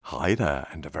Hi there,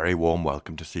 and a very warm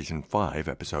welcome to Season 5,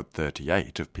 Episode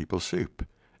 38 of People Soup.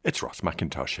 It's Ross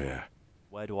McIntosh here.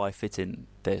 Where do I fit in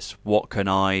this? What can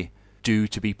I do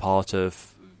to be part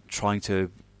of trying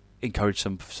to encourage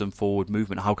some forward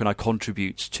movement? How can I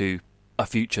contribute to a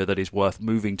future that is worth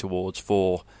moving towards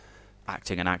for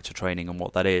acting and actor training and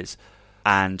what that is?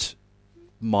 And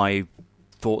my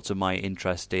thoughts and my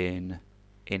interest in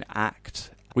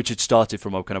ACT, which had started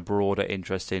from a kind of broader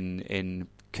interest in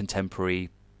contemporary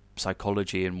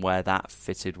psychology and where that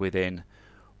fitted within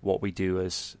what we do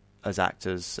as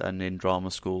actors and in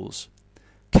drama schools,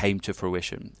 came to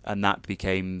fruition. And that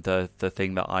became the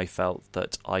thing that I felt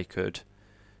that I could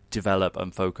develop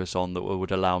and focus on, that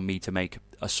would allow me to make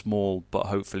a small but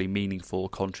hopefully meaningful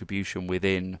contribution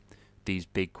within these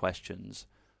big questions.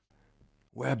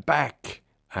 We're back,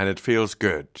 and it feels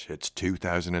good. It's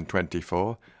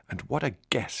 2024, and what a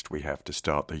guest we have to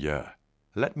start the year.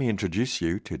 Let me introduce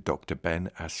you to Dr.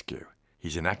 Ben Askew.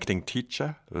 He's an acting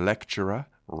teacher, lecturer,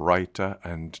 writer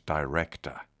and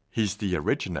director. He's the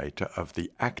originator of the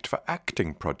Act for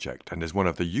Acting project and is one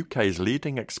of the UK's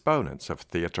leading exponents of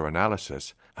theatre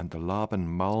analysis and the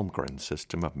Laban-Malmgren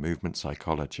system of movement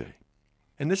psychology.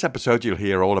 In this episode you'll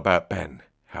hear all about Ben,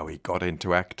 how he got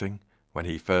into acting, when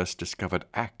he first discovered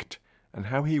ACT, and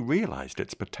how he realised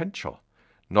its potential,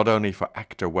 not only for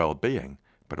actor well-being,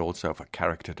 but also for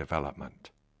character development.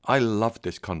 I loved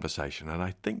this conversation, and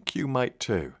I think you might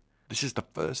too. This is the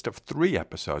first of 3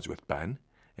 episodes with Ben.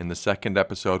 In the second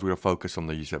episode, we'll focus on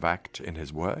the use of ACT in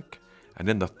his work, and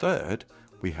in the third,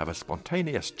 we have a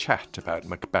spontaneous chat about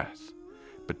Macbeth,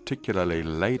 particularly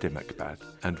Lady Macbeth,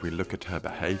 and we look at her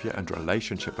behaviour and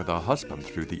relationship with her husband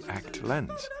through the ACT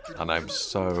lens. And I'm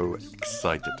so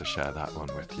excited to share that one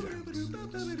with you.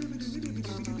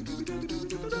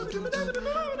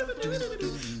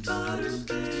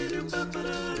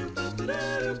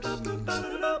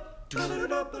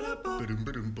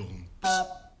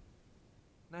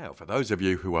 Now, for those of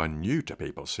you who are new to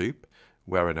People Soup,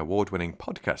 we're an award-winning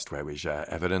podcast where we share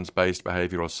evidence-based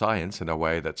behavioural science in a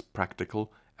way that's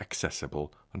practical,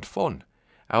 accessible and fun.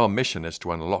 Our mission is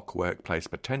to unlock workplace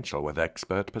potential with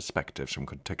expert perspectives from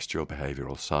contextual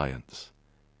behavioural science.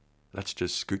 Let's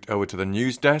just scoot over to the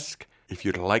news desk. If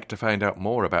you'd like to find out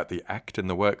more about the ACT in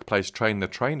the Workplace Train the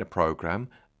Trainer programme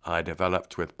I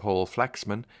developed with Paul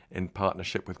Flaxman in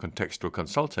partnership with Contextual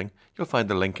Consulting, you'll find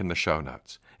the link in the show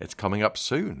notes. It's coming up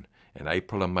soon, in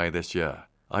April and May this year.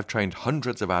 I've trained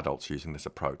hundreds of adults using this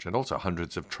approach and also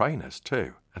hundreds of trainers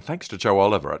too. And thanks to Joe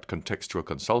Oliver at Contextual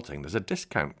Consulting, there's a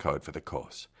discount code for the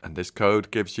course. And this code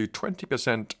gives you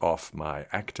 20% off my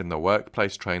ACT in the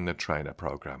Workplace Train the Trainer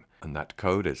program. And that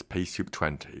code is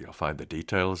PSoup20. You'll find the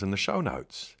details in the show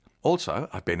notes. Also,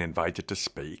 I've been invited to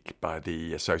speak by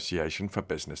the Association for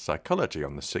Business Psychology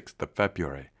on the 6th of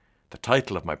February. The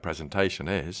title of my presentation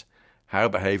is How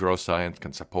Behavioural Science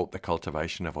Can Support the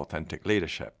Cultivation of Authentic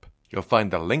Leadership. You'll find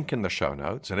the link in the show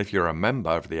notes, and if you're a member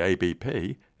of the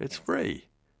ABP, it's free.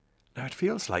 Now, it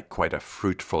feels like quite a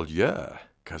fruitful year,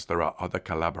 because there are other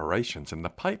collaborations in the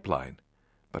pipeline.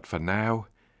 But for now,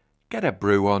 get a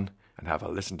brew on and have a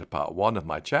listen to part 1 of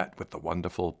my chat with the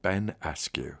wonderful Ben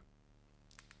Askew.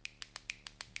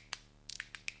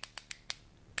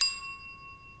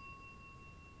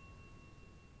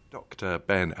 Dr.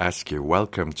 Ben Askew,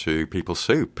 welcome to People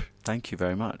Soup. Thank you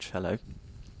very much. Hello.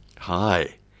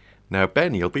 Hi. Now,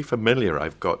 Ben, you'll be familiar.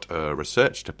 I've got a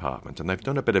research department, and they've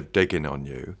done a bit of digging on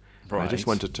you. Right. I just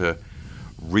wanted to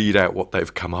read out what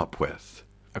they've come up with.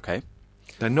 Okay.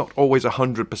 They're not always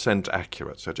 100%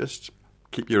 accurate, so just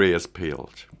keep your ears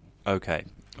peeled. Okay.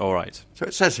 All right. So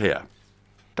it says here,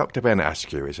 Dr. Ben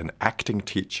Askew is an acting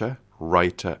teacher,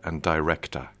 writer and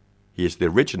director. He is the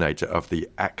originator of the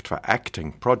Act for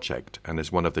Acting project and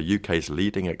is one of the UK's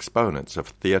leading exponents of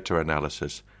theatre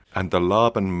analysis and the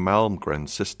Laban-Malmgren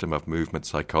system of movement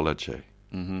psychology.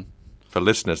 Mm-hmm. For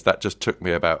listeners, that just took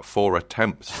me about 4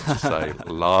 attempts to say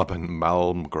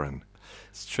Laban-Malmgren.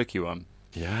 It's a tricky one.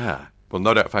 Yeah. We'll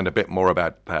no doubt find a bit more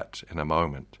about that in a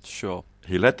moment. Sure.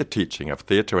 He led the teaching of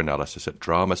theatre analysis at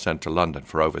Drama Centre London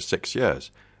for over 6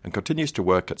 years and continues to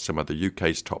work at some of the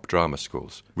UK's top drama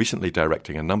schools, recently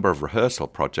directing a number of rehearsal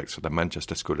projects for the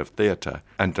Manchester School of Theatre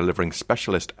and delivering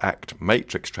specialist ACT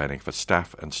matrix training for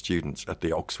staff and students at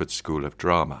the Oxford School of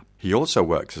Drama. He also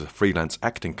works as a freelance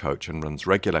acting coach and runs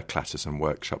regular classes and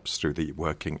workshops through the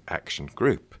Working Action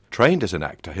Group. Trained as an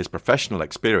actor, his professional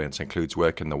experience includes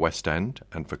work in the West End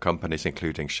and for companies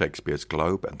including Shakespeare's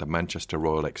Globe and the Manchester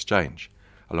Royal Exchange,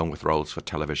 along with roles for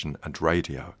television and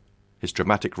radio. His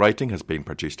dramatic writing has been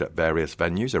produced at various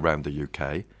venues around the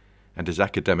UK, and his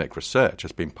academic research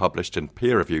has been published in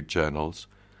peer-reviewed journals,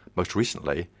 most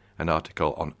recently an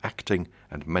article on acting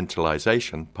and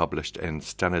mentalization published in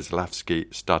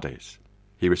Stanislavski Studies.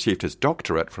 He received his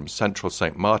doctorate from Central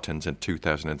St. Martin's in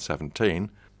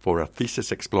 2017 for a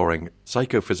thesis exploring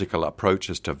psychophysical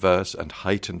approaches to verse and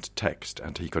heightened text,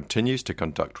 and he continues to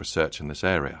conduct research in this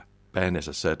area. Ben is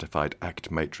a certified ACT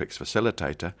Matrix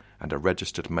facilitator and a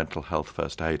registered mental health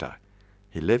first aider.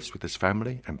 He lives with his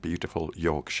family in beautiful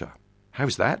Yorkshire.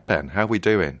 How's that, Ben? How are we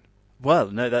doing?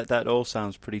 Well, no, that all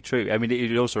sounds pretty true. I mean,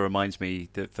 it also reminds me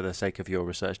that, for the sake of your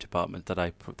research department, that I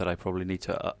probably need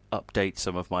to update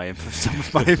some of my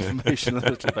information a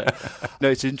little bit.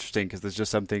 No, it's interesting because there's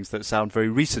just some things that sound very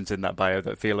recent in that bio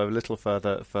that feel a little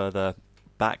further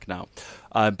back now.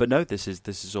 But no, this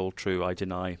is all true. I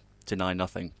deny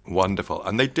nothing. Wonderful.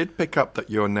 And they did pick up that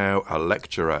you're now a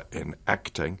lecturer in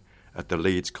acting at the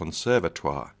Leeds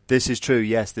Conservatoire. This is true,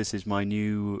 yes. This is my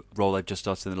new role I've just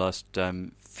started in the last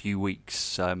few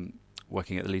weeks,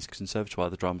 working at the Leeds Conservatoire,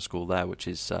 the drama school there, which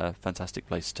is a fantastic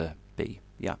place to be,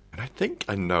 yeah. And I think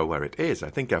I know where it is. I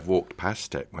think I've walked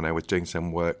past it when I was doing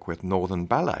some work with Northern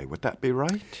Ballet. Would that be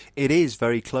right? It is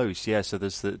very close, yeah. So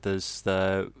there's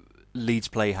the Leeds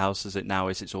Playhouse, as it now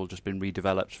is. It's all just been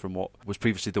redeveloped from what was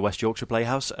previously the West Yorkshire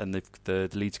Playhouse, and the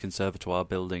Leeds Conservatoire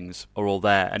buildings are all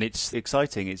there. And it's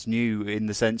exciting. It's new in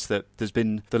the sense that there's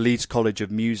been the Leeds College of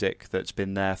Music that's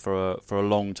been there for a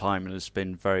long time and has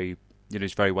been very,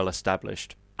 it's very well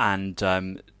established. And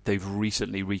they've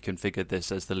recently reconfigured this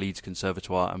as the Leeds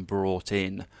Conservatoire and brought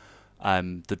in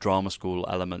the drama school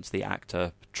elements, the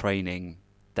actor training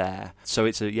there. So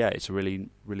it's a really,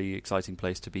 really exciting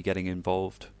place to be getting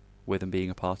involved with and being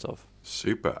a part of.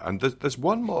 Super. And there's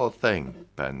one more thing,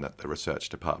 Ben, that the research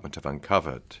department have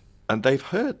uncovered. And they've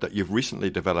heard that you've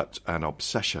recently developed an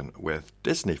obsession with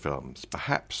Disney films,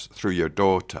 perhaps through your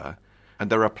daughter, and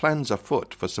there are plans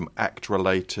afoot for some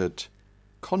ACT-related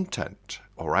content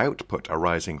or output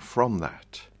arising from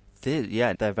that.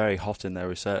 They're very hot in their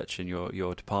research in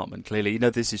your department. Clearly,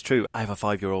 this is true. I have a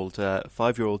five-year-old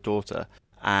daughter,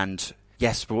 and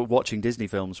yes, watching Disney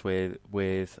films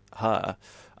with her,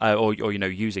 or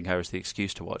using her as the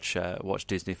excuse to watch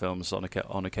Disney films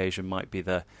on occasion might be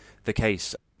the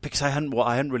case. Because I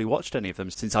hadn't really watched any of them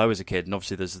since I was a kid, and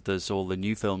obviously there's all the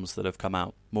new films that have come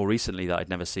out more recently that I'd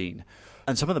never seen,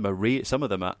 and some of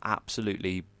them are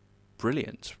absolutely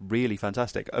brilliant, really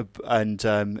fantastic, and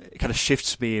it kind of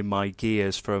shifts me in my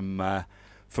gears from a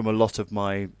lot of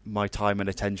my time and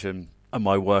attention and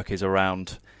my work is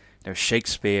around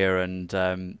Shakespeare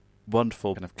and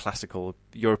wonderful kind of classical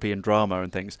European drama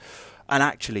and things, and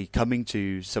actually coming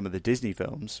to some of the Disney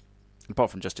films,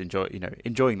 apart from just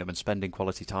enjoying them and spending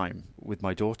quality time with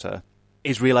my daughter,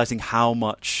 is realizing how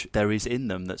much there is in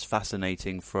them that's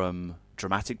fascinating from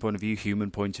dramatic point of view,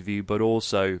 human point of view, but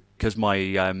also because my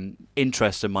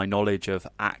interest and my knowledge of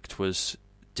ACT was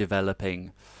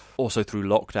developing also through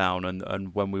lockdown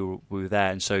and when we were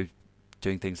there, and so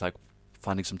doing things like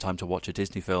finding some time to watch a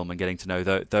Disney film and getting to know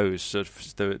those.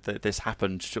 This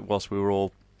happened whilst we were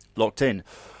all locked in.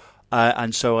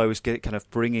 And so I was kind of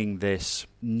bringing this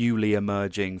newly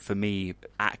emerging, for me,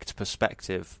 ACT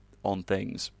perspective on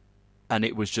things. And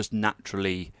it was just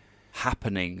naturally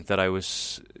happening that I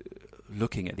was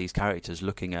looking at these characters,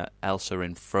 looking at Elsa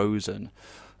in Frozen,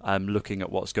 looking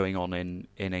at what's going on in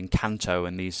Encanto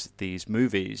and these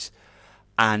movies,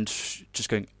 and just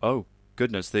going, oh,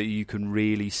 goodness, that you can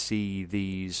really see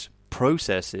these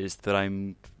processes that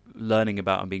I'm learning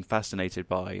about and being fascinated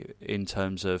by in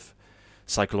terms of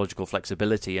psychological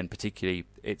flexibility, and particularly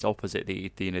its opposite,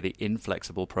 the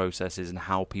inflexible processes and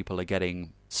how people are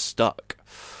getting stuck.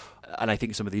 And I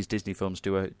think some of these Disney films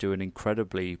do an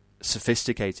incredibly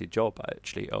sophisticated job,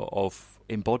 actually, of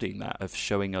embodying that, of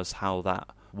showing us how that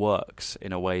works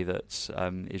in a way that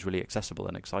is really accessible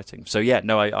and exciting. So yeah,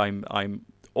 no, I'm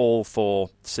all for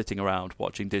sitting around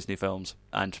watching Disney films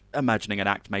and imagining an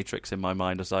ACT matrix in my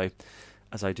mind as I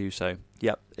do so.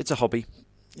 Yep, it's a hobby.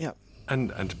 Yep.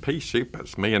 And P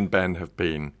Supers, me and Ben have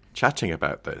been chatting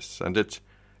about this, and it's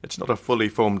not a fully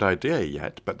formed idea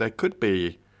yet, but there could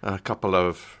be a couple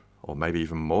of, or maybe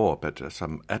even more, but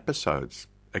some episodes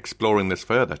exploring this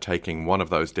further, taking one of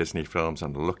those Disney films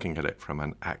and looking at it from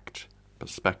an ACT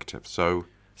perspective. So,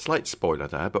 slight spoiler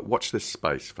there, but watch this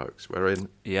space, folks. We're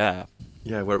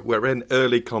in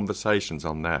early conversations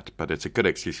on that, but it's a good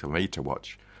excuse for me to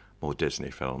watch more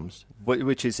Disney films,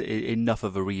 which is enough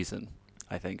of a reason,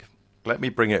 I think. Let me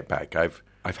bring it back. I've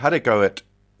had a go at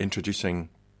introducing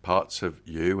parts of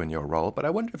you and your role, but I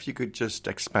wonder if you could just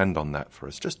expand on that for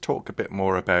us. Just talk a bit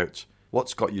more about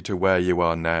what's got you to where you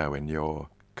are now in your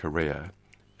career,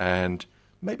 and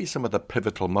maybe some of the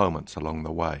pivotal moments along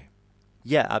the way.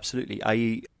 Yeah, absolutely.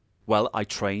 Well, I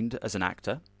trained as an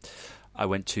actor. I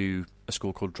went to a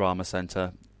school called Drama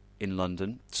Centre in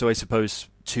London. So I suppose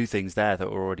two things there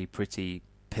that were already pretty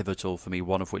pivotal for me,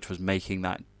 one of which was making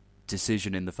that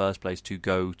decision in the first place to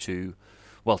go to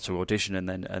audition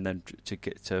and then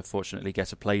to fortunately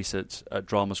get a place at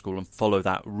drama school and follow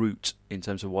that route in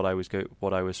terms of what I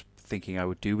was thinking I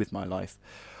would do with my life,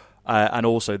 and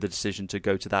also the decision to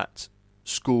go to that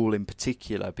school in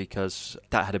particular because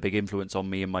that had a big influence on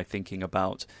me and my thinking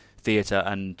about theatre.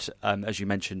 And as you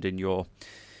mentioned in your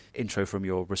intro from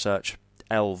your research,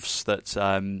 elves, that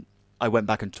I went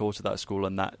back and taught at that school,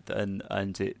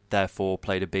 and it therefore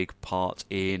played a big part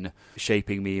in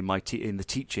shaping me in the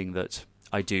teaching that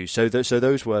I do. So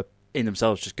those were in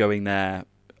themselves, just going there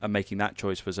and making that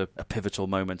choice was a pivotal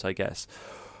moment, I guess.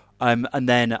 And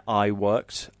then I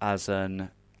worked as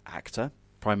an actor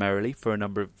primarily for a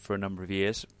number of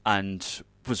years, and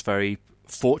was very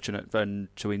fortunate then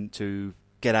to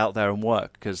get out there and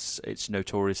work, because it's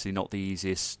notoriously not the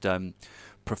easiest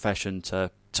profession to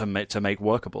make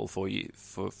workable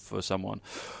for someone.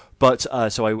 But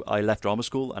so I left drama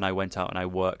school and I went out and I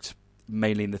worked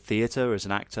mainly in the theatre as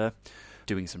an actor,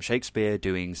 doing some Shakespeare,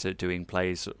 doing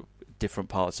plays, different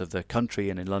parts of the country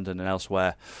and in London and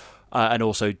elsewhere, and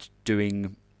also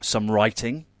doing some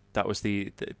writing. That was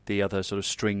the other sort of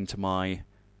string to my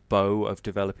bow of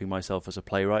developing myself as a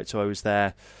playwright. So I was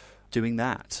there doing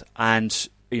that and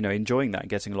enjoying that and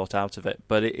getting a lot out of it.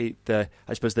 But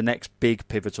I suppose the next big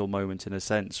pivotal moment, in a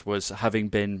sense, was having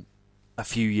been a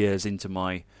few years into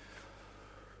my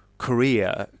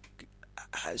career,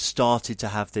 started to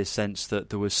have this sense that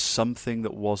there was something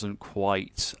that wasn't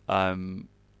quite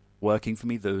working for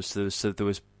me. There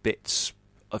was bits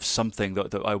of something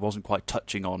that I wasn't quite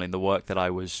touching on in the work that I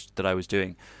was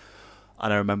doing.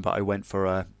 And I remember I went for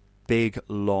a big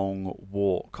long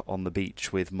walk on the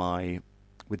beach with my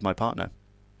partner,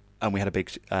 and we had a big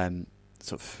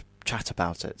sort of chat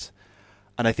about it.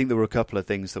 And I think there were a couple of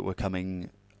things that were coming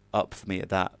up for me at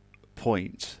that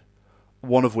point.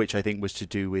 One of which I think was to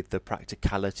do with the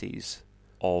practicalities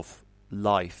of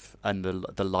life and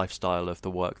the lifestyle of the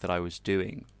work that I was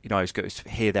doing. I was going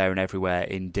here, there, and everywhere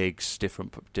in digs,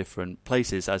 different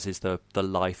places, as is the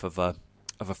life of a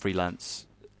freelance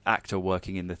actor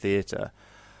working in the theatre,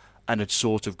 and had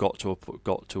sort of got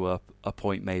to a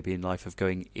point maybe in life of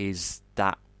going, is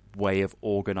that way of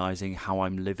organising how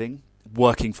I'm living,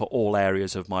 working for all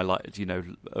areas of my life,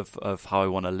 of how I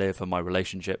want to live and my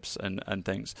relationships and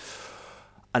things.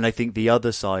 And I think the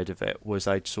other side of it was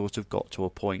I'd sort of got to a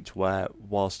point where,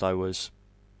 whilst I was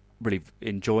really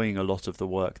enjoying a lot of the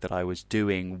work that I was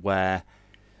doing, where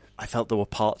I felt there were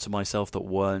parts of myself that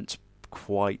weren't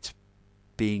quite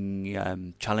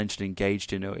being challenged and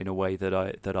engaged in a way that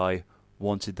I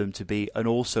wanted them to be, and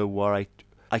also where I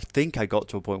think I got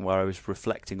to a point where I was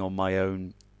reflecting on my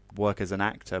own work as an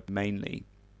actor mainly,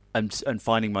 and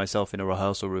finding myself in a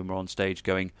rehearsal room or on stage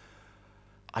going,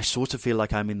 I sort of feel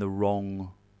like I'm in the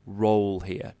wrong role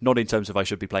here. Not in terms of I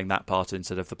should be playing that part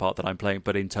instead of the part that I'm playing,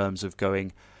 but in terms of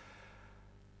going,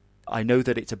 I know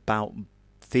that it's about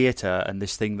theatre and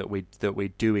this thing that we're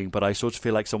doing, but I sort of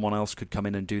feel like someone else could come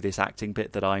in and do this acting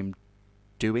bit that I'm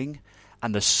doing,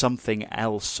 and there's something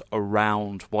else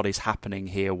around what is happening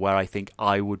here where I think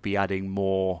I would be adding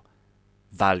more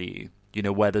value,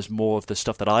 where there's more of the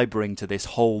stuff that I bring to this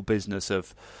whole business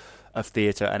of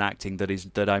theatre and acting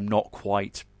that I'm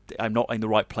not in the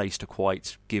right place to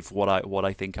quite give what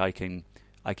I think I can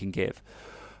give.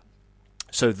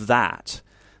 So that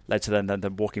led to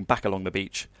then walking back along the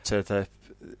beach to the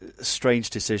strange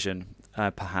decision,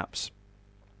 perhaps,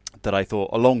 that I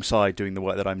thought, alongside doing the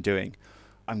work that I'm doing,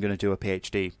 I'm going to do a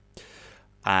PhD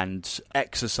and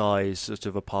exercise sort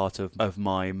of a part of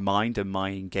my mind and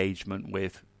my engagement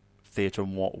with theatre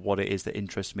and what it is that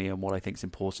interests me and what I think is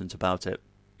important about it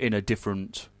in a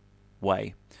different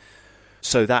way.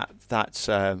 So that's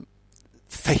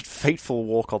fateful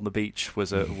walk on the beach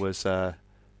was a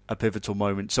pivotal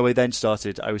moment. So I then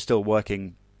started. I was still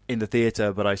working in the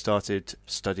theatre, but I started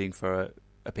studying for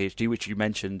a PhD, which you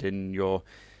mentioned in your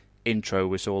intro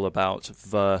was all about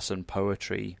verse and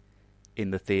poetry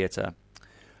in the theatre.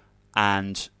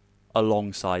 And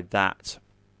alongside that,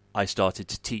 I started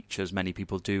to teach, as many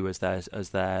people do as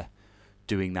they're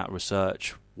doing that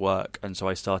research work. And so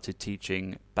I started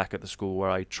teaching back at the school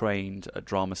where I trained at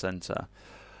Drama Centre,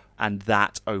 and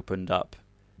that opened up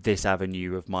this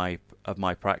avenue of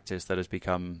my practice that has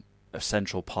become a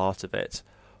central part of it.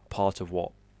 Part of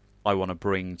what I want to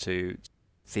bring to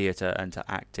theatre and to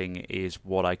acting is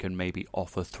what I can maybe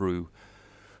offer through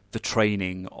the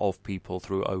training of people,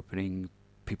 through opening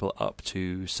people up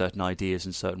to certain ideas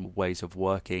and certain ways of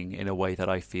working in a way that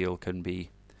I feel can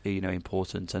be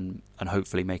important and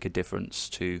hopefully make a difference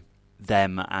to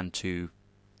them and to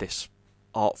this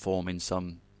art form in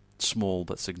some small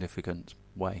but significant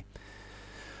way.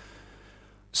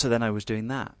 So then I was doing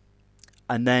that.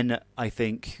 And then I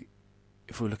think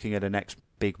if we're looking at a next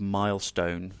big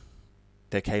milestone,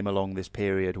 there came along this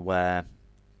period where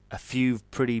a few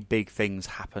pretty big things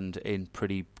happened in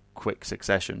pretty quick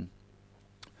succession.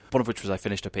 One of which was I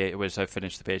finished the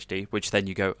PhD, which then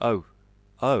you go, oh,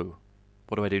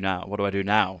 what do I do now? What do I do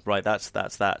now? Right, that's.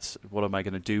 What am I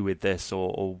going to do with this?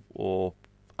 Or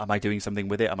am I doing something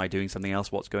with it? Am I doing something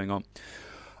else? What's going on?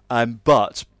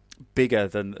 But bigger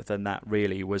than that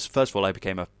really was, first of all, I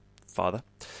became a father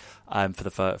for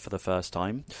the first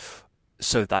time.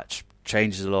 So that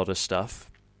changes a lot of stuff.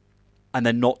 And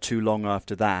then not too long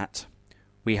after that,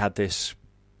 we had this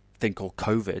thing called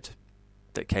COVID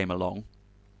that came along.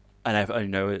 And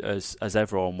as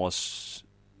everyone was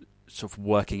sort of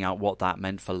working out what that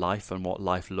meant for life and what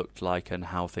life looked like and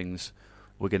how things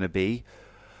were going to be.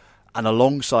 And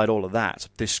alongside all of that,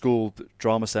 this school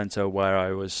drama centre where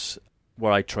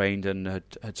I trained and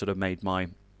had sort of made my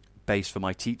base for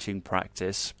my teaching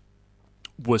practice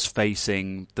was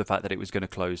facing the fact that it was going to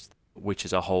close, which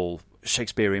is a whole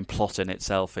Shakespearean plot in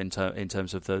itself in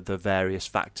terms of the various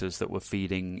factors that were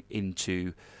feeding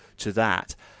into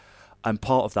that. And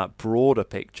part of that broader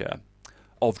picture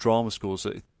of drama schools,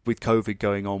 with COVID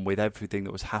going on, with everything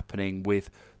that was happening,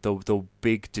 with the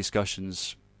big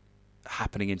discussions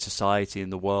happening in society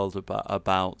and the world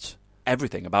about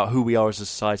everything, about who we are as a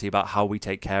society, about how we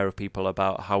take care of people,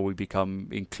 about how we become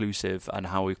inclusive and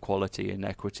how equality and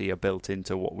equity are built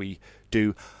into what we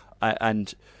do.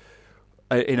 And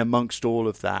in amongst all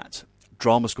of that,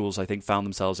 drama schools, I think, found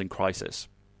themselves in crisis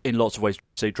in lots of ways.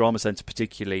 So Drama Centre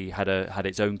particularly had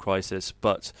its own crisis,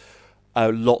 but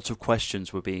lots of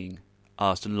questions were being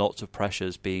asked and lots of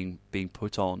pressures being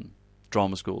put on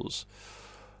drama schools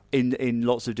in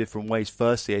lots of different ways.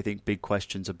 Firstly, I think big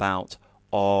questions about,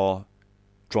 are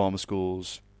drama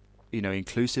schools,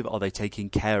 inclusive? Are they taking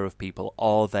care of people?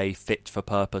 Are they fit for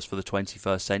purpose for the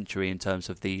 21st century in terms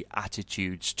of the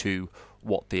attitudes to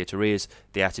what theatre is,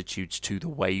 the attitudes to the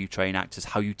way you train actors,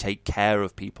 how you take care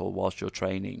of people whilst you're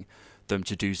training them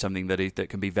to do something that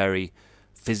can be very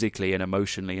physically and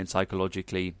emotionally and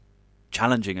psychologically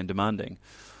challenging and demanding.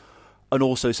 And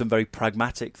also some very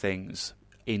pragmatic things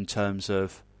in terms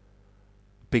of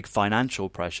big financial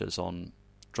pressures on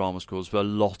drama schools, with a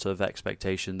lot of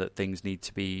expectation that things need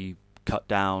to be cut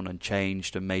down and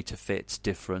changed and made to fit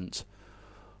different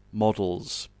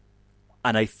models.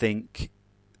 And I think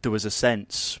there was a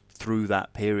sense through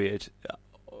that period,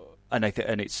 and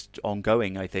it's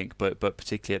ongoing, I think, but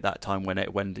particularly at that time when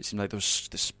it seemed like there was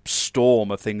this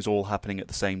storm of things all happening at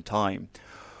the same time,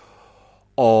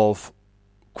 of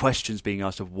questions being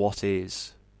asked of what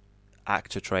is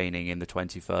actor training in the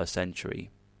 21st century.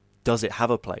 Does it have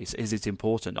a place? Is it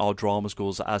important? Are drama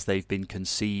schools, as they've been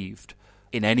conceived,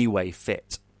 in any way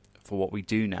fit for what we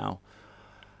do now?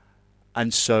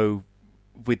 And so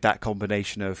with that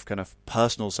combination of kind of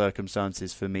personal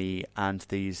circumstances for me and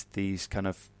these kind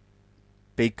of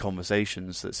big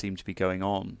conversations that seem to be going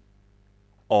on,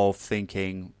 of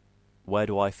thinking, where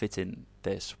do I fit in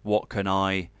this? What can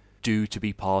I do to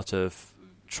be part of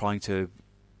trying to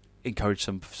encourage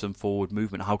some forward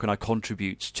movement? How can I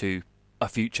contribute to a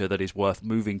future that is worth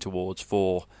moving towards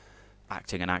for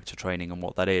acting and actor training and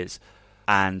what that is?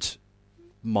 And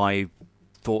my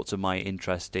thoughts and my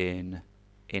interest in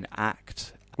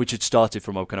ACT, which had started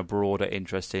from a kind of broader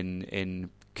interest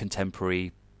in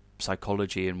contemporary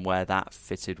psychology and where that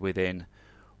fitted within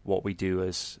what we do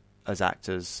as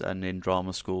actors and in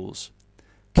drama schools,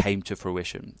 came to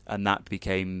fruition. And that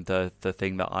became the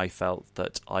thing that I felt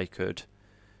that I could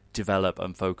develop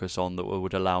and focus on, that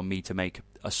would allow me to make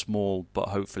a small but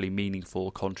hopefully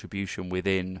meaningful contribution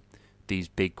within these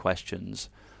big questions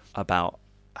about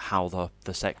how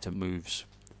the sector moves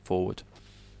forward.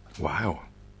 Wow.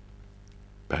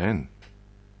 Ben,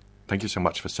 thank you so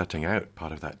much for setting out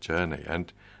part of that journey.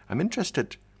 And I'm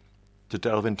interested to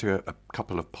delve into a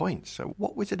couple of points. So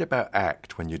what was it about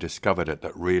ACT when you discovered it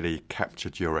that really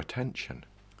captured your attention?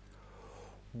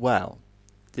 Well,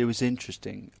 it was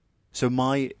interesting. So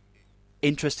my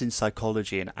interest in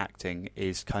psychology and acting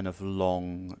is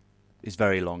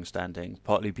very long-standing,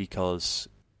 partly because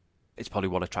it's probably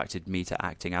what attracted me to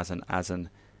acting as an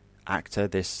actor,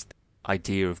 this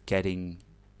idea of getting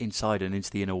inside and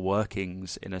into the inner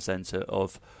workings, in a sense,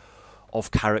 of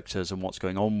characters and what's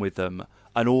going on with them,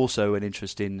 and also an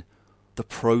interest in the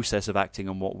process of acting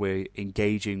and what we're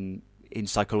engaging in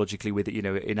psychologically with,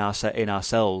 in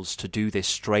ourselves, to do this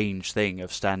strange thing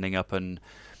of standing up and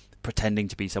pretending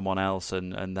to be someone else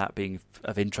and that being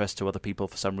of interest to other people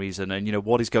for some reason. And,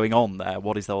 what is going on there?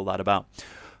 What is all that about?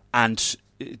 And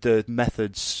the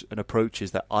methods and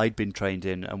approaches that I'd been trained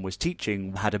in and was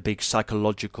teaching had a big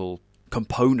psychological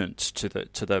component to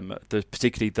them.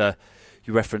 Particularly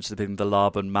you referenced the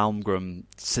Laban-Malmgren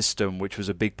system, which was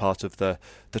a big part of the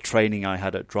training I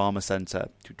had at Drama Centre.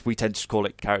 We tend to call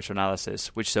it character analysis,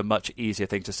 which is a much easier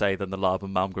thing to say than the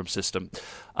Laban-Malmgren system.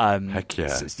 Heck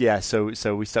yeah.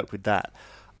 So we stuck with that,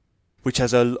 which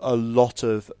has a lot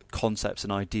of concepts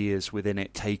and ideas within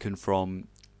it taken from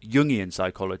Jungian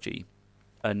psychology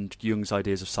and Jung's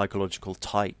ideas of psychological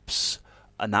types.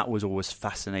 And that was always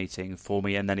fascinating for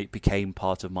me. And then it became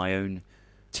part of my own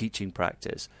teaching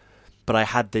practice. But I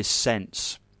had this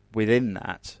sense within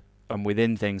that, and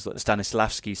within things like the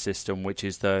Stanislavski system, which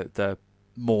is the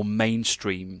more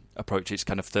mainstream approach. It's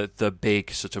kind of the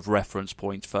big sort of reference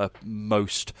point for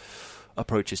most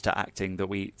approaches to acting that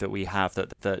we have,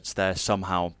 that's there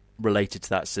somehow related to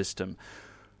that system.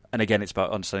 And again, it's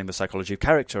about understanding the psychology of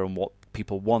character and what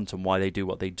people want and why they do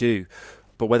what they do.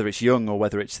 But whether it's Jung or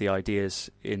whether it's the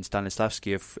ideas in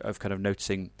Stanislavski of kind of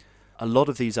noticing a lot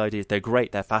of these ideas, they're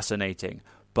great, they're fascinating,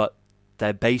 but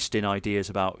they're based in ideas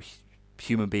about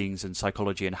human beings and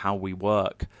psychology and how we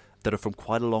work that are from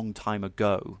quite a long time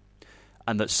ago,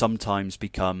 and that sometimes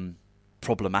become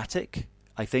problematic,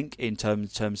 I think, in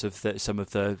terms of some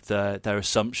of their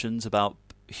assumptions about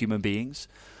human beings,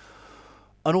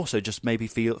 and also just maybe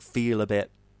feel a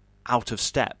bit out of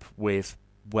step with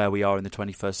where we are in the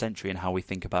 21st century and how we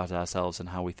think about ourselves and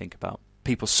how we think about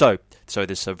people. So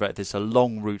there's a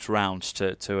long route round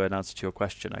to an answer to your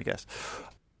question, I guess.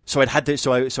 So I'd had this.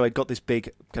 So I got this big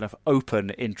kind of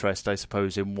open interest, I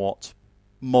suppose, in what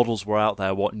models were out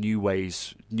there, what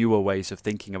newer ways of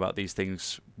thinking about these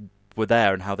things were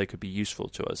there, and how they could be useful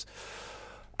to us.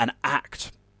 And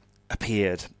ACT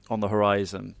appeared on the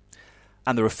horizon,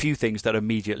 and there are a few things that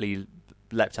immediately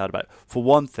leapt out about it. For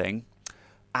one thing,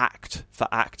 ACT for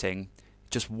acting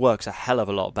just works a hell of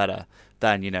a lot better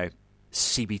than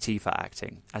CBT for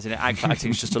acting. As in, ACT for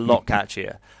acting is just a lot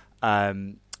catchier.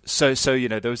 So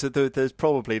there was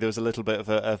a little bit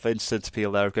of instant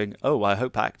appeal there of going, oh, I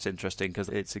hope ACT's interesting because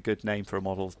it's a good name for a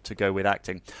model to go with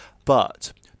acting.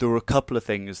 But there were a couple of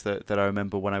things that I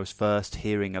remember when I was first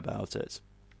hearing about it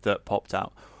that popped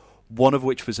out. One of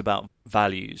which was about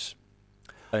values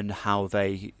and how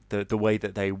the way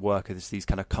that they work as these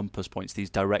kind of compass points,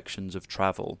 these directions of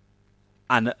travel,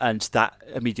 and that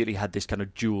immediately had this kind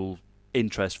of dual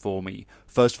interest for me.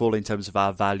 First of all, in terms of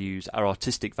our values, our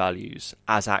artistic values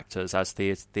as actors, as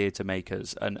theatre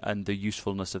makers, and the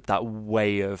usefulness of that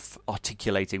way of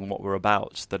articulating what we're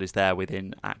about that is there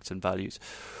within acts and values.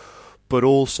 But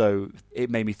also, it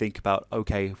made me think about,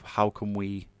 okay, how can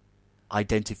we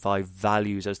identify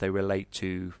values as they relate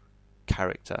to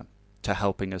character, to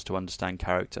helping us to understand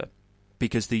character?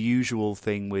 Because the usual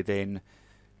thing within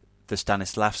the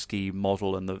Stanislavski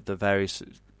model and the various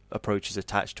approaches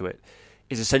attached to it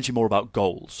is essentially more about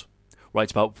goals, right?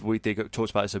 It's about, they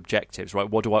talks about as objectives, right?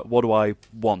 What do I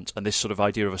want? And this sort of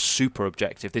idea of a super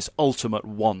objective, this ultimate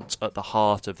want at the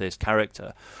heart of this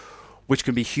character, which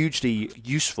can be hugely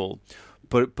useful,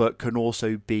 but can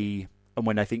also be, and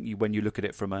when you look at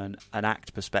it from an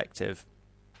act perspective,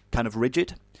 kind of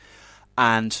rigid.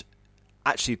 And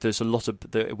actually, there's a lot of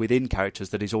within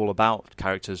characters that is all about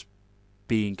characters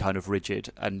being kind of rigid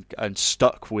and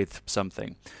stuck with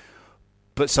something.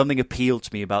 But something appealed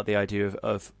to me about the idea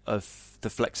of the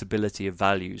flexibility of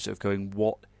values, of going,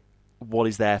 what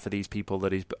is there for these people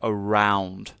that is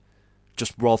around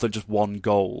just rather than just one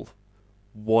goal?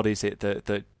 What is it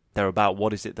that they're about?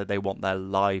 What is it that they want their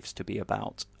lives to be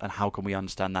about? And how can we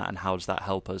understand that? And how does that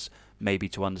help us maybe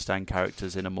to understand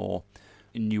characters in a more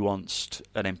nuanced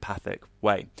and empathic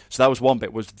way? So that was one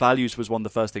bit. Values was one of the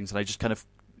first things, and I just kind of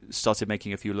started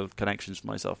making a few little connections for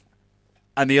myself.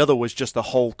 And the other was just the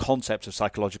whole concept of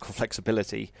psychological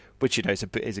flexibility, which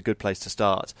is a good place to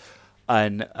start.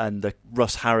 And the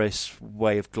Russ Harris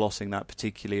way of glossing that,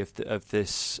 particularly of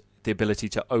this, the ability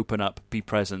to open up, be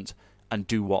present, and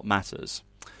do what matters.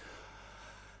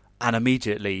 And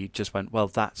immediately just went, well,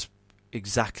 that's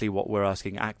exactly what we're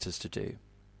asking actors to do.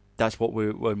 That's what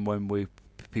when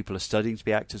people are studying to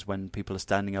be actors, when people are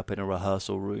standing up in a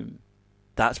rehearsal room,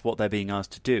 that's what they're being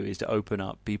asked to do, is to open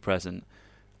up, be present,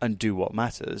 and do what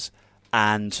matters.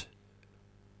 And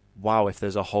wow, if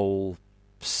there's a whole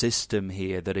system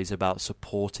here that is about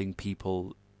supporting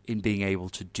people in being able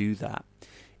to do that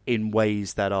in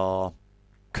ways that are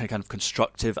kind of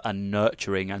constructive and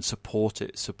nurturing and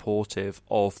supportive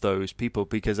of those people.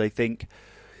 Because I think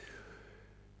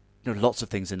lots of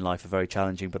things in life are very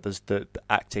challenging, but there's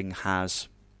acting has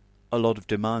a lot of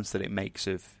demands that it makes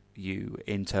of you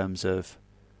in terms of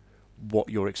what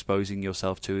you're exposing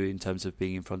yourself to in terms of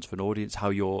being in front of an audience, how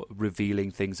you're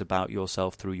revealing things about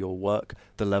yourself through your work,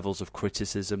 the levels of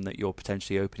criticism that you're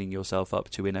potentially opening yourself up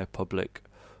to in a public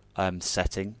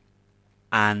setting.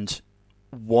 And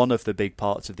one of the big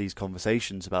parts of these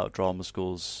conversations about drama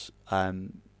schools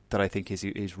that I think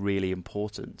is really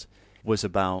important was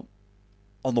about,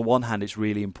 on the one hand, it's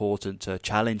really important to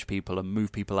challenge people and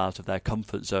move people out of their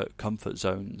comfort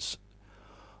zones.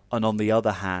 And on the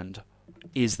other hand,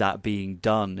 is that being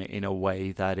done in a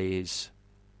way that is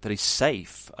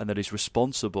safe and that is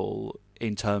responsible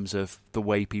in terms of the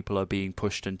way people are being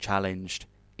pushed and challenged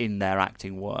in their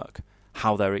acting work,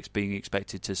 how they're being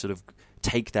expected to sort of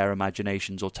take their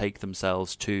imaginations or take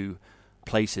themselves to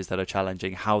places that are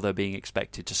challenging, how they're being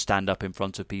expected to stand up in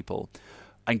front of people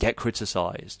and get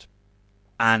criticised.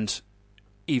 And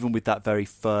even with that very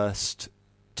first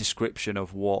description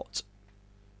of what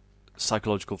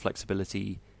psychological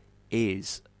flexibility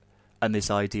is, and this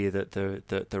idea that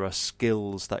there are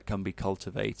skills that can be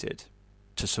cultivated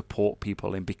to support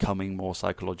people in becoming more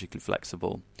psychologically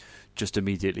flexible, just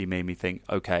immediately made me think,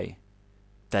 okay,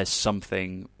 there's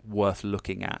something worth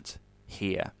looking at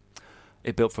here.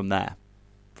 It built from there,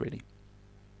 really.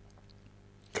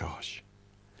 Gosh.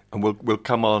 And we'll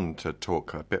come on to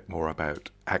talk a bit more about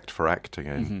Act for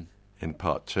Acting in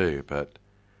part 2, but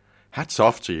hats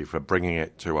off to you for bringing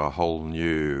it to a whole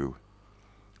new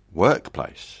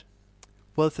workplace.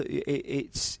 Well,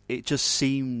 it just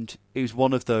seemed, it was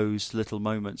one of those little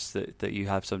moments that you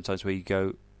have sometimes where you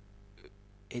go,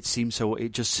 it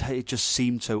just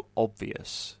seemed so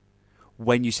obvious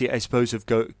when you see it, I suppose, of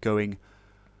going,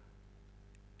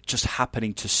 just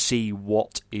happening to see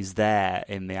what is there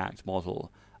in the ACT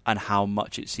model and how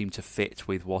much it seemed to fit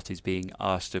with what is being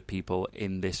asked of people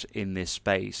in this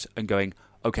space, and going,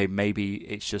 okay, maybe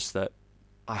it's just that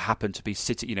I happen to be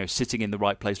sitting in the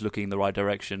right place, looking in the right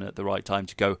direction at the right time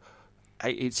to go.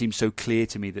 It seems so clear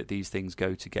to me that these things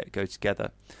go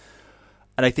together.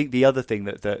 And I think the other thing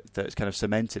that's kind of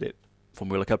cemented it for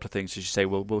me, well, a couple of things, as you say,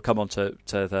 we'll come on to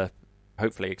the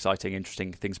hopefully exciting,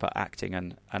 interesting things about acting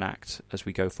and ACT as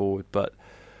we go forward. But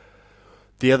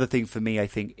the other thing for me, I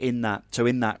think, in that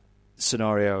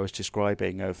scenario I was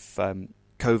describing of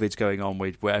COVID's going on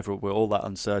with all that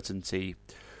uncertainty,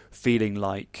 feeling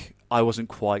like I wasn't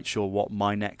quite sure what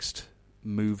my next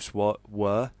moves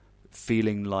were,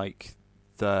 feeling like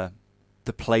the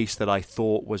place that I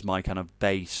thought was my kind of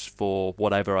base for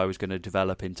whatever I was going to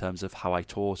develop in terms of how I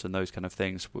taught and those kind of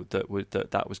things, that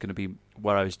was going to be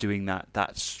where I was doing that.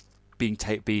 That's being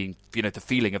the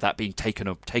feeling of that being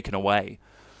taken away,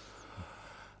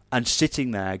 and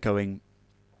sitting there going,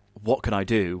 what can I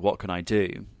do? What can I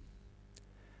do?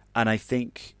 And I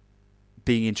think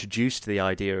being introduced to the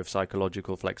idea of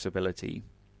psychological flexibility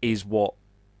is what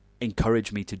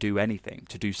encouraged me to do anything,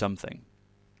 to do something.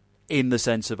 In the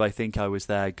sense of, I think I was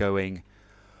there going,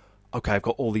 okay, I've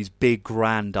got all these big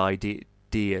grand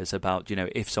ideas about,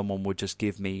 if someone would just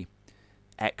give me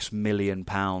X million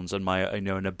pounds and my,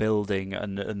 and a building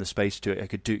and the space to it, I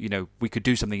could do, we could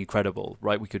do something incredible,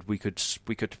 right? We could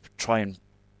try and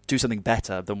do something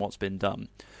better than what's been done.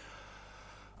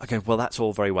 Okay, well, that's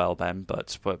all very well, Ben,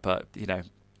 but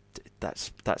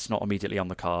that's not immediately on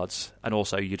the cards. And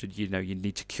also, you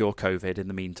need to cure COVID in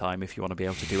the meantime if you want to be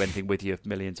able to do anything with your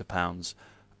millions of pounds.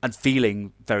 And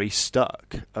feeling very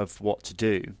stuck of what to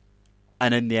do.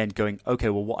 And in the end going, okay,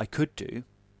 well, what I could do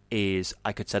is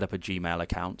I could set up a Gmail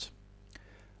account.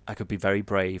 I could be very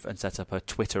brave and set up a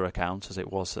Twitter account, as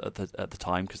it was at the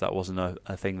time, because that wasn't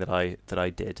a thing that I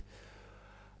did.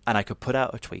 And I could put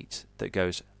out a tweet that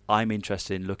goes, I'm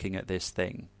interested in looking at this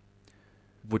thing.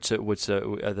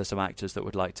 Are there some actors that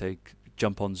would like to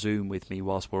jump on Zoom with me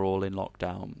whilst we're all in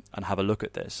lockdown and have a look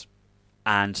at this?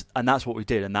 And that's what we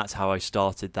did, and that's how I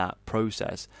started that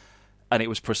process. And it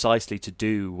was precisely to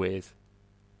do with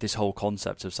this whole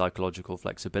concept of psychological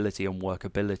flexibility and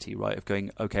workability, right? Of going,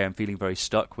 okay, I'm feeling very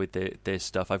stuck with this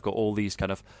stuff. I've got all these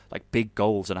kind of like big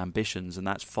goals and ambitions, and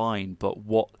that's fine, but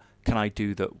what can I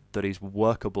do that is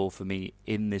workable for me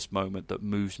in this moment, that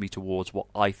moves me towards what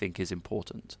I think is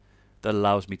important, that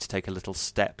allows me to take a little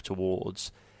step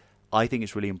towards? I think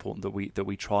it's really important that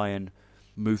we try and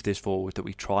move this forward, that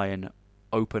we try and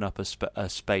open up a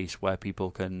space where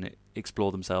people can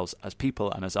explore themselves as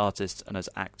people and as artists and as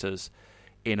actors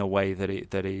in a way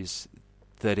that is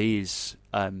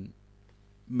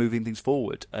moving things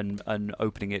forward and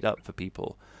opening it up for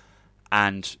people.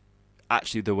 And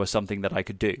actually, there was something that I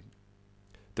could do.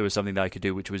 There was something that I could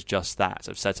do, which was just that: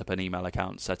 of set up an email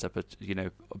account, set up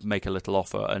make a little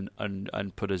offer,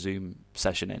 and put a Zoom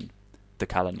session in the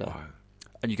calendar. Wow.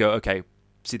 And you go, okay,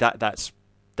 see that's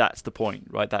the point,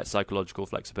 right? That's psychological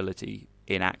flexibility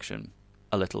in action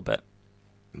a little bit.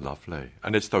 Lovely.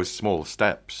 And it's those small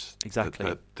steps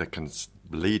Exactly. that can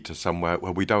lead to somewhere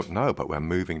where we don't know, but we're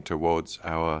moving towards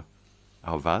our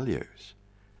values.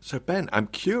 So, Ben, I'm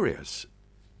curious.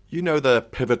 You know the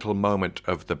pivotal moment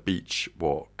of the beach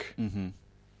walk. Mm-hmm.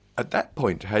 At that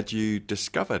point, had you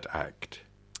discovered ACT?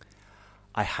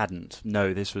 I hadn't.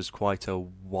 No, this was quite a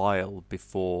while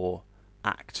before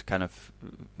ACT kind of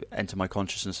entered my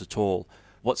consciousness at all.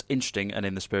 What's interesting, and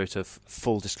in the spirit of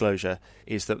full disclosure,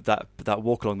 is that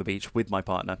walk along the beach with my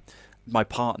partner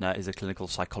is a clinical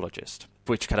psychologist,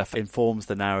 which kind of informs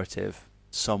the narrative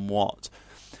somewhat.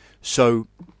 So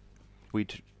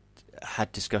we'd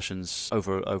had discussions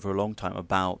over a long time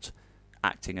about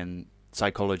acting and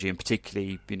psychology, and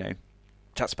particularly,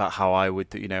 chats about how I would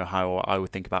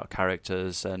think about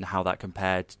characters and how that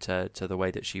compared to the way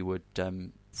that she would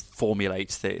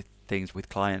formulate things with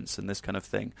clients and this kind of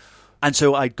thing. And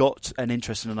so I got an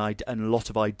interest and a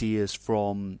lot of ideas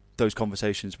from those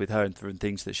conversations with her and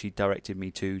things that she directed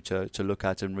me to look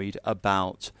at and read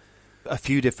about a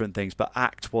few different things. But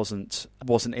ACT wasn't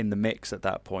in the mix at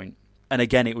that point. And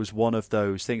again, it was one of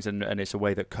those things, and it's a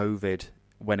way that COVID,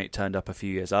 when it turned up a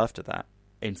few years after that,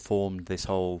 informed this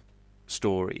whole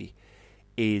story,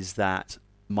 is that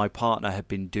my partner had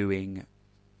been doing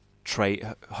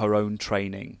her own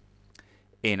training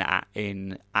in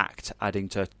ACT, adding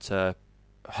to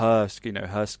her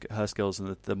skills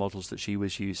and the models that she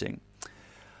was using.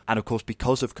 And of course,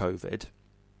 because of COVID,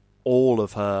 all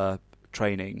of her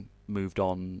training moved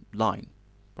online,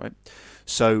 right?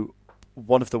 So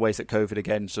one of the ways that COVID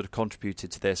again sort of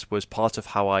contributed to this was part of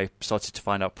how I started to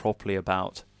find out properly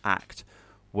about ACT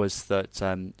was that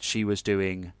she was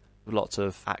doing lots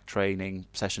of ACT training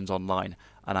sessions online,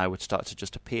 and I would start to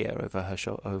just appear over her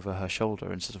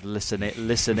shoulder and sort of listen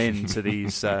in to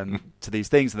these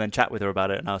things, and then chat with her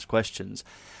about it and ask questions.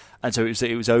 And so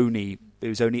it was only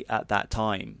at that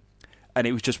time, and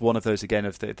it was just one of those again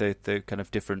of the kind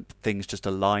of different things just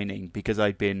aligning, because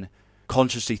I'd been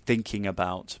consciously thinking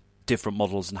about different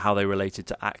models and how they related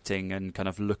to acting, and kind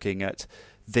of looking at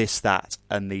this, that,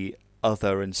 and the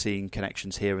other, and seeing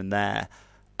connections here and there.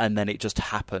 And then it just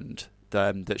happened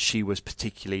that she was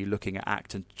particularly looking at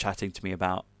ACT and chatting to me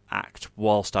about ACT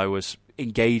whilst I was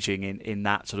engaging in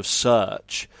that sort of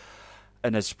search.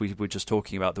 And as we were just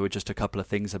talking about, there were just a couple of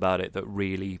things about it that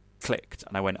really clicked.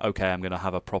 And I went, okay, I'm going to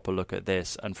have a proper look at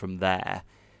this. And from there,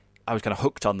 I was kind of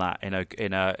hooked on that in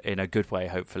a good way,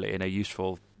 hopefully, in a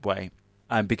useful way.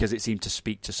 And because it seemed to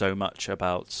speak to so much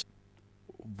about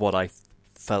what I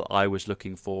felt I was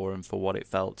looking for and for what it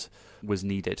felt was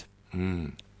needed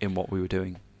in what we were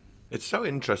doing. It's so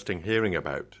interesting hearing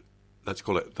about, let's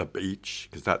call it the beach,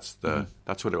 because that's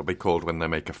what it'll be called when they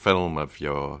make a film of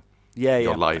your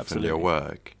life absolutely. and your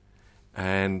work.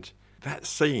 And that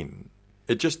scene,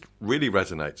 it just really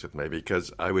resonates with me,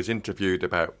 because I was interviewed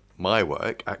about my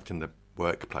work, ACT in the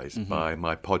Workplace, by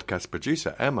my podcast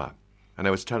producer, Emma. And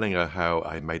I was telling her how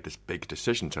I made this big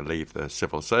decision to leave the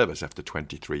civil service after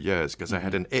 23 years, because I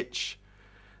had an itch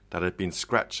that I'd been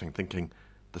scratching, thinking,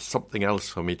 there's something else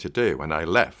for me to do. And I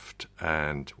left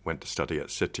and went to study at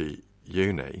City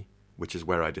Uni, which is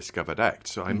where I discovered ACT.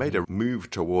 So I made a move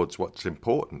towards what's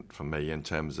important for me in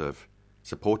terms of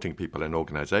supporting people in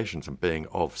organisations and being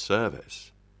of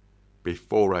service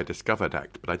before I discovered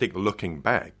ACT. But I think looking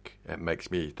back, it makes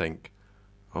me think,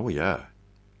 oh yeah,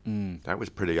 that was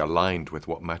pretty aligned with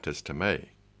what matters to me.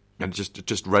 And it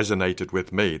just resonated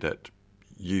with me that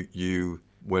you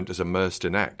weren't as immersed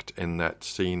in ACT in that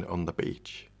scene on the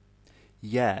beach.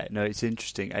 Yeah, no, it's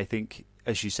interesting. I think,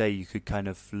 as you say, you could kind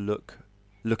of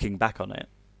looking back on it.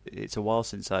 It's a while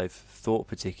since I've thought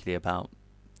particularly about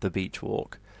the beach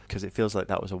walk, because it feels like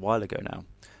that was a while ago now.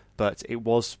 But it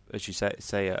was, as you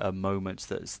say, a moment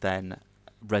that's then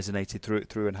resonated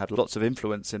through and had lots of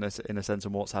influence in a sense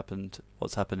on what's happened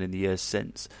in the years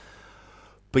since.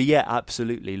 But yeah,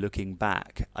 absolutely. Looking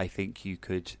back, I think you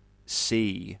could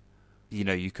see,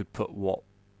 you could put what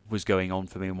was going on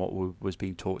for me and what was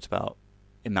being talked about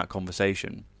in that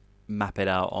conversation, map it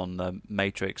out on the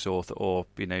matrix, or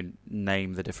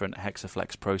name the different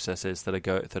hexaflex processes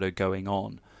that are going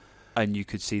on, and you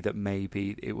could see that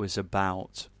maybe it was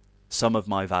about some of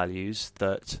my values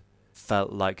that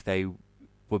felt like they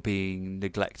were being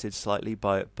neglected slightly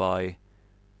by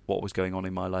what was going on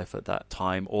in my life at that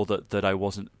time, or that I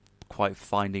wasn't quite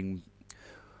finding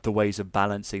the ways of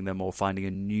balancing them, or finding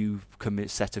a new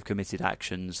set of committed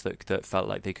actions that felt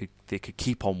like they could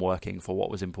keep on working for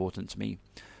what was important to me.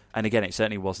 And again, it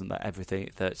certainly wasn't that everything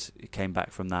that came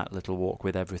back from that little walk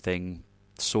with everything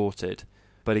sorted,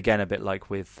 But again, a bit like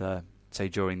with, say,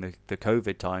 during the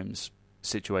COVID times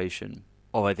situation,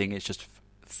 I think it's just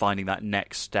finding that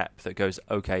next step that goes,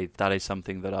 okay, that is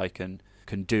something that I can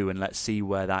do, and let's see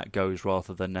where that goes,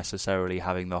 rather than necessarily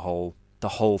having the whole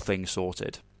thing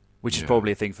sorted. Which is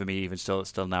probably a thing for me even still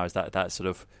now, is that sort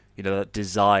of, that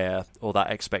desire or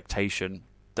that expectation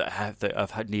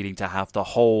of needing to have the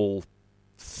whole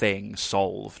thing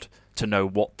solved to know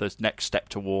what the next step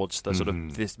towards the sort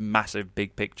of this massive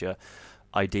big picture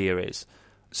idea is.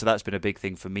 So that's been a big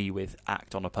thing for me with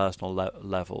ACT on a personal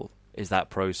level, is that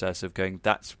process of going,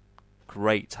 that's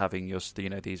great having your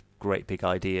these great big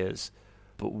ideas,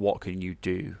 but what can you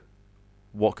do?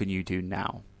 What can you do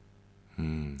now?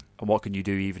 And what can you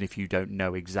do even if you don't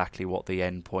know exactly what the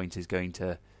end point is going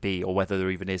to be, or whether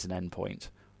there even is an end point?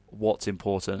 What's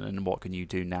important, and what can you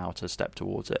do now to step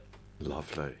towards it?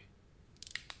 Lovely.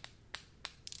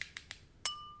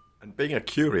 And being a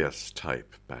curious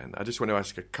type, Ben, I just want to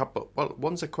ask a couple. Well,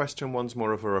 one's a question, one's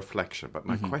more of a reflection. But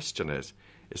my question is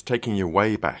taking you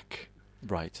way back,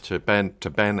 right, to Ben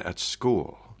at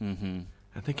school, and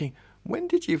thinking, when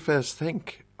did you first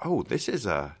think, oh, this is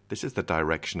the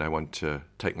direction I want to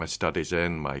take my studies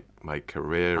in, my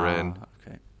career in?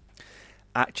 Okay.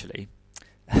 Actually,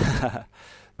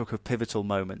 look at pivotal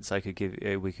moments.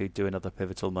 We could do another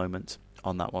pivotal moment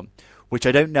on that one, which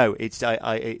I don't know. It's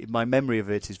my memory of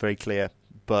it is very clear,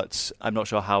 but I'm not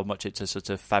sure how much it's a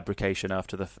sort of fabrication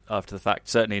after the fact.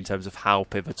 Certainly in terms of how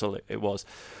pivotal it was,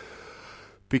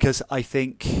 because I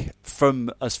think from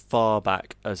as far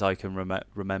back as I can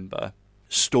remember,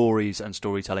 stories and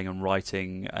storytelling and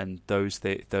writing and those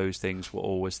things were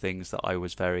always things that I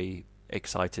was very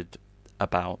excited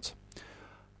about,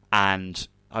 and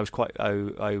I was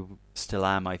I still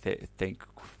am, I think,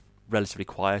 relatively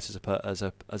quiet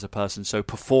as a person. So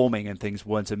performing and things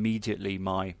weren't immediately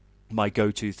my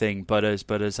go-to thing. But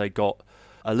as I got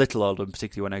a little older, and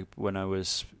particularly when I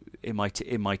was in my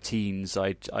teens,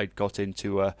 I got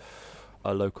into a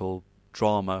local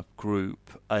drama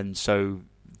group, and so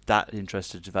that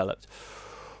interest had developed.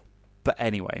 But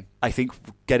anyway, I think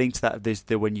getting to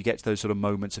that, when you get to those sort of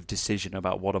moments of decision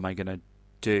about what am I going to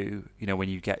do, when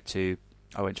you get to,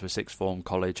 I went to a sixth form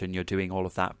college and you're doing all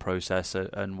of that process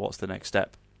and what's the next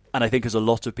step. And I think as a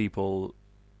lot of people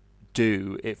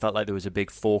do, it felt like there was a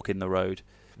big fork in the road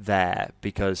there,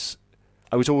 because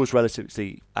I was always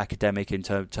relatively academic in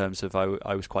terms of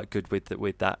I was quite good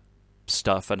with that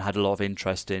stuff and had a lot of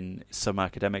interest in some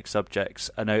academic subjects,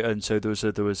 and so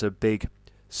there was a big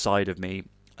side of me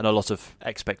and a lot of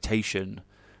expectation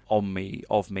of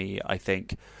me, I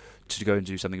think, to go and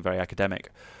do something very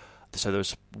academic. So there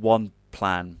was one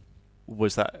plan,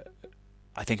 was that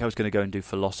I think I was going to go and do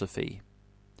philosophy,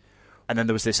 and then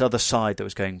there was this other side that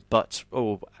was going, but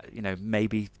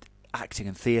maybe acting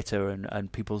and theatre, and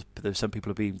there's some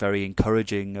people are being very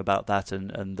encouraging about that,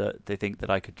 and that they think that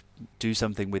I could do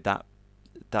something with that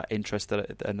interest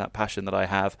and that passion that I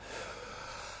have,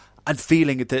 and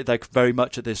feeling that like very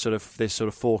much at this sort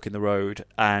of fork in the road,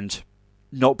 and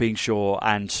not being sure,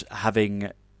 and having,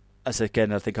 as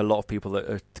again I think a lot of people that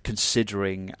are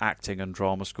considering acting and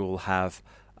drama school have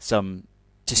some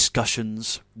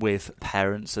discussions with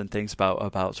parents and things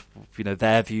about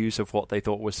their views of what they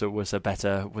thought was a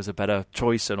better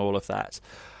choice and all of that.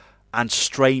 And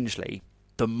strangely,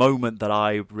 the moment that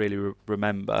I really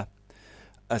remember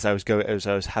as I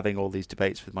was having all these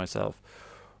debates with myself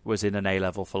was in an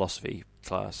A-level philosophy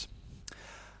class,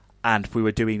 and we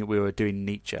were doing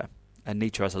Nietzsche, and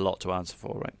Nietzsche has a lot to answer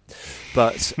for, right?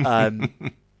 But and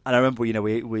I remember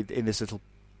we in this little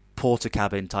porter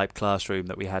cabin type classroom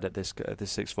that we had at this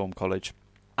sixth form college,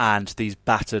 and these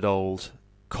battered old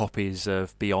copies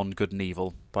of Beyond Good and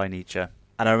Evil by Nietzsche.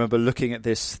 And I remember looking at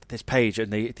this page,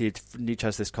 and Nietzsche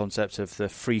has this concept of the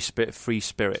free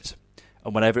spirit.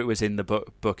 And whenever it was in the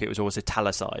book, it was always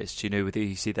italicized.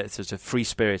 You see that there's a free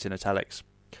spirit in italics.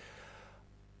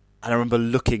 And I remember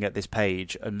looking at this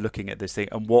page and looking at this thing,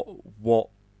 and what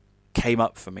came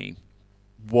up for me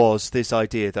was this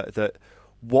idea that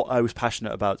what I was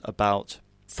passionate about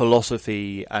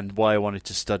philosophy, and why I wanted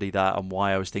to study that, and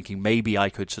why I was thinking maybe I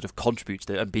could sort of contribute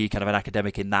to it and be kind of an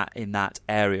academic in that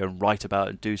area and write about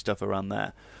and do stuff around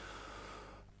there.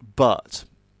 But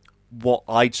what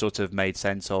I'd sort of made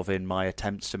sense of in my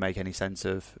attempts to make any sense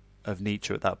of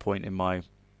Nietzsche at that point in my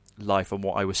life, and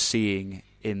what I was seeing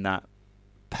in that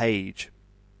page,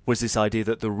 was this idea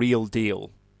that the real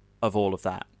deal of all of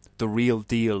that, the real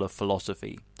deal of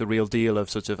philosophy, the real deal of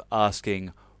sort of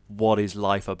asking what is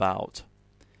life about,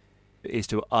 is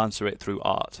to answer it through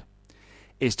art.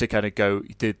 is to kind of go,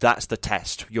 that's the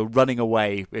test. You're running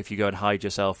away if you go and hide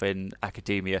yourself in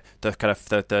academia. The kind of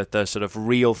the sort of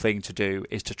real thing to do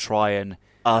is to try and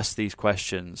ask these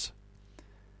questions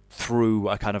through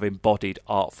a kind of embodied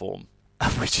art form,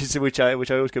 which I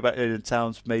always go back to. It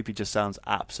sounds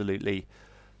absolutely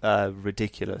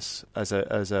ridiculous as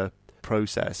a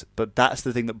process, but that's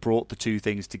the thing that brought the two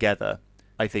things together,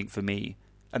 I think, for me.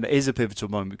 And it is a pivotal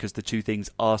moment because the two things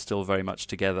are still very much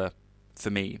together for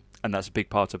me, and that's a big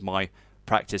part of my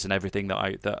practice and everything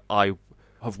that I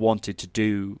have wanted to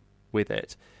do with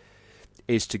it,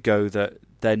 is to go that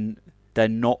then they're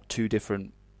not two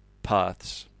different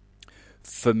paths.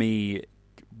 For me,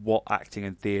 what acting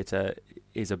and theatre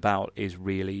is about is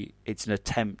really, it's an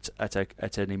attempt at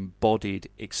an embodied,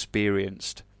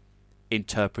 experienced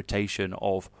interpretation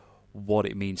of what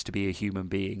it means to be a human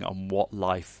being and what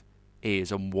life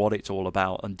is and what it's all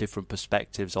about, and different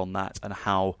perspectives on that and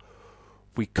how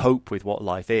we cope with what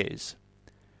life is.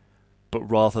 But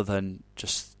rather than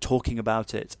just talking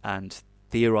about it and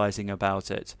theorizing about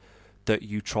it, that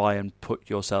you try and put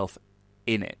yourself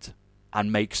in it and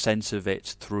make sense of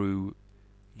it through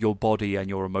your body and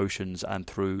your emotions, and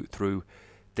through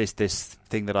this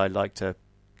thing that I like to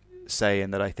say,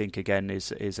 and that I think again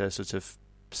is a sort of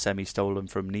semi-stolen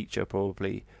from Nietzsche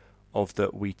probably, of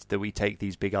that we take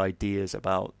these big ideas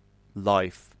about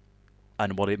life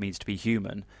and what it means to be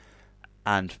human,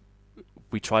 and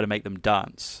we try to make them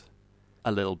dance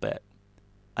a little bit,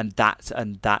 and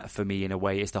that for me in a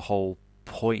way is the whole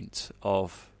point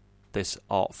of this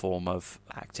art form of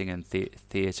acting and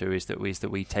theatre, is that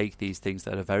we take these things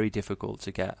that are very difficult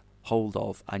to get hold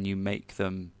of, and you make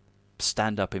them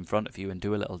stand up in front of you and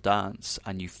do a little dance,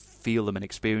 and you feel them and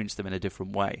experience them in a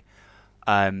different way.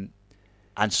 And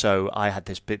so I had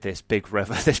this big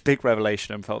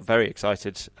revelation, and felt very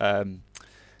excited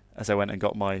as I went and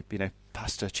got my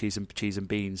pasta, cheese and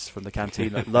beans from the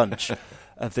canteen at lunch,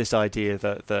 of this idea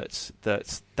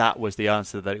that was the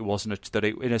answer, that it wasn't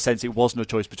in a sense it wasn't a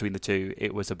choice between the two.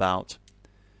 It was about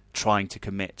trying to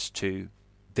commit to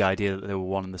the idea that they were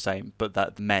one and the same, but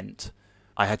that meant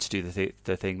I had to do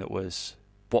the thing that was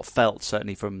what felt,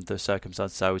 certainly from the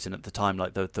circumstances I was in at the time,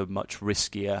 like the much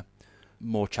riskier,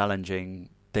 more challenging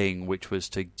thing, which was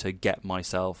to get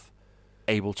myself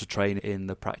able to train in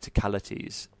the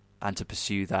practicalities and to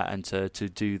pursue that, and to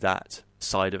do that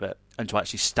side of it, and to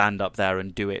actually stand up there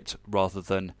and do it rather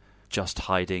than just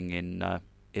hiding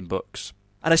in books.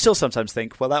 And I still sometimes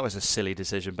think, well, that was a silly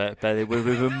decision, but it would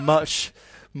have been much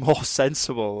more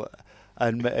sensible.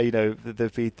 And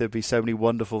there'd be so many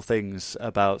wonderful things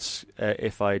about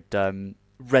if I'd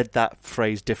read that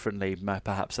phrase differently,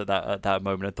 perhaps at that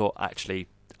moment, and thought, actually,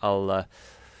 I'll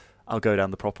go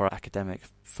down the proper academic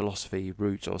philosophy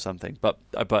route or something. But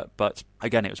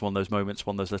again, it was one of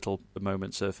those little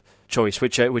moments of choice,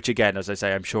 which again, as I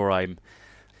say, I'm sure I'm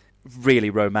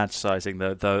really romanticizing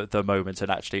the moment,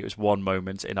 and actually it was one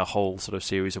moment in a whole sort of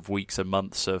series of weeks and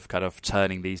months of kind of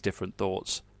turning these different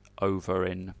thoughts over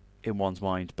in one's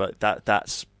mind. But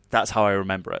that's how I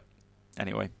remember it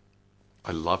anyway.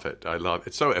 I love it.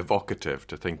 It's so evocative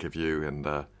to think of you in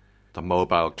the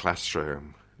mobile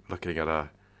classroom looking at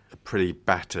a pretty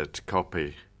battered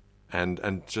copy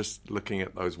and just looking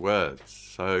at those words.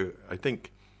 So I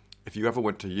think if you ever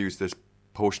want to use this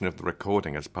portion of the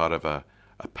recording as part of a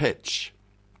pitch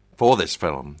for this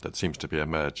film that seems to be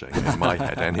emerging in my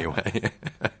head anyway,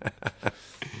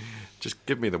 just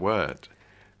give me the word.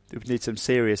 We need some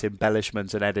serious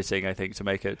embellishment and editing, I think, to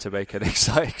make an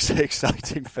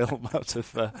exciting film out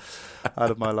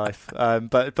of my life.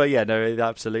 But yeah, no,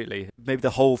 absolutely. Maybe the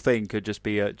whole thing could just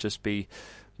be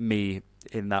me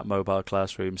in that mobile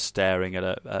classroom staring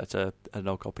at an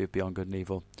old copy of Beyond Good and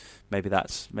Evil. Maybe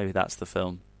that's the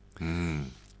film.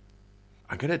 I'm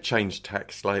going to change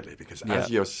tack slightly because as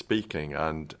you're speaking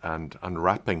and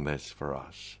unwrapping this for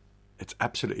us, it's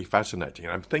absolutely fascinating.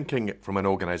 And I'm thinking from an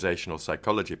organizational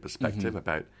psychology perspective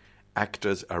about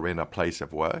actors are in a place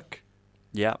of work.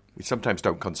 Yeah. We sometimes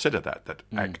don't consider that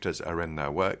actors are in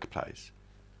their workplace.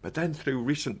 But then through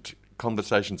recent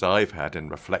conversations I've had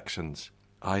and reflections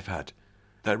I've had,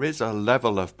 there is a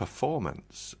level of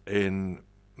performance in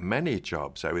many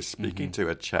jobs. I was speaking to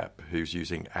a chap who's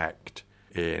using ACT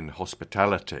in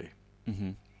hospitality,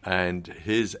 and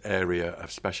his area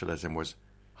of specialism was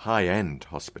high-end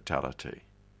hospitality.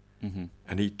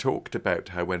 And he talked about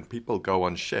how when people go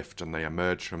on shift and they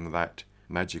emerge from that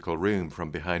magical room from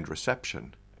behind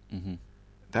reception,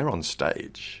 they're on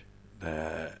stage.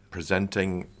 They're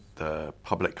presenting the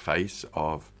public face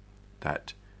of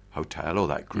that hotel or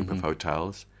that group of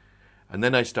hotels. And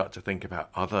then I start to think about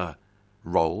other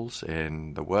roles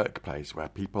in the workplace where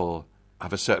people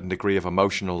have a certain degree of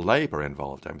emotional labour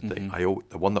involved.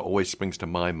 The one that always springs to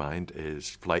my mind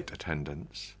is flight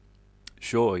attendants.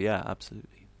 Sure, yeah,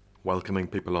 absolutely. Welcoming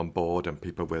people on board and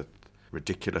people with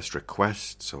ridiculous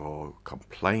requests or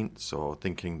complaints or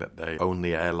thinking that they own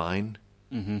the airline,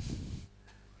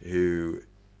 who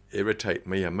irritate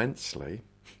me immensely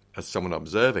as someone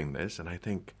observing this. And I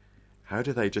think, how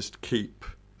do they just keep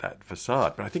that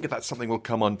facade? But I think that's something we'll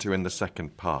come on to in the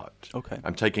second part. Okay.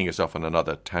 I'm taking us off on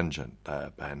another tangent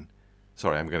there, Ben.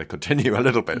 Sorry, I'm going to continue a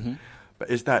little bit. But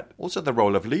is that also the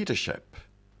role of leadership?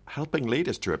 Helping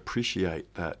leaders to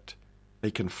appreciate that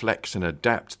they can flex and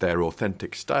adapt their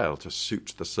authentic style to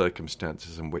suit the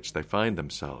circumstances in which they find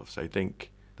themselves. I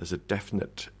think there's a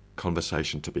definite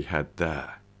conversation to be had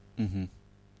there.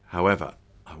 However,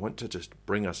 I want to just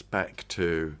bring us back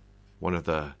to one of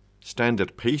the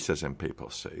standard pieces in People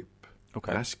Soup.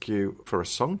 Okay. Ask you for a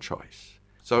song choice.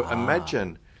 So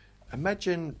imagine,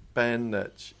 Ben,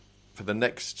 that for the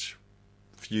next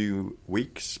few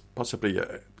weeks, possibly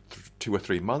 2 or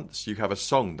 3 months, you have a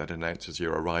song that announces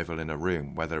your arrival in a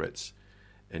room, whether it's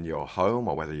in your home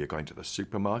or whether you're going to the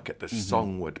supermarket. The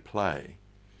song would play.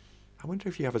 I wonder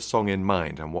if you have a song in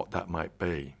mind and what that might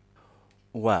be.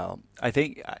 Well, I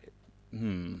think...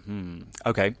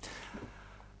 Okay.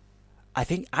 I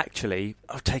think actually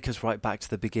I'll take us right back to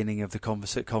the beginning of the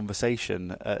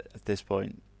conversation at this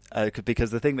point,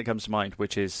 because the thing that comes to mind,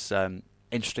 which is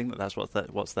interesting that's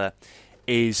what's there,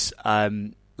 is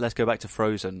let's go back to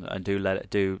Frozen and let's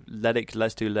do Let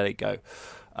It Go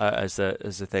as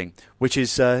the thing, which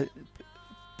is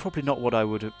probably not what I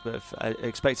would have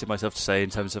expected myself to say in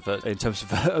terms of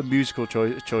a musical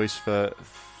choice for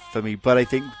me. But I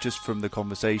think just from the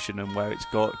conversation and where it's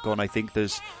gone, I think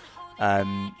there's.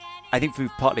 I think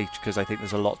partly because I think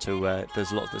there's a lot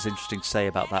that's interesting to say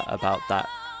about that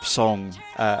song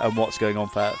and what's going on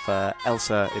for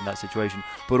Elsa in that situation,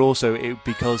 but also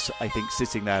because I think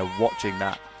sitting there watching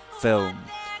that film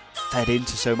fed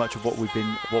into so much of what we've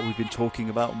been talking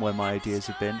about and where my ideas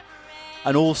have been,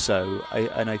 and also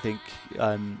I think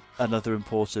another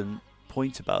important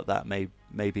point about that may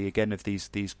be again of these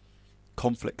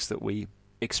conflicts that we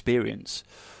experience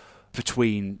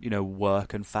between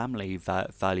work and family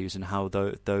values and how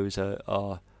those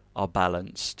are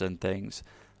balanced and things.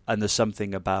 And there's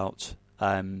something about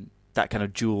that kind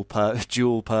of dual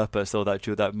purpose, or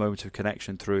that moment of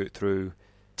connection through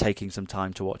taking some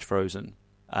time to watch Frozen,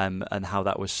 and how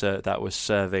that was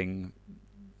serving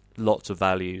lots of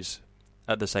values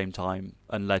at the same time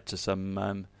and led to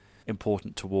some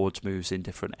important towards moves in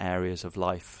different areas of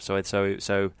life. So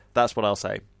that's what I'll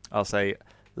say. I'll say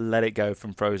Let It Go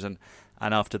from Frozen,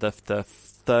 and after the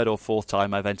third or fourth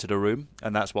time I've entered a room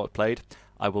and that's what played,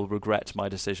 I will regret my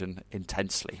decision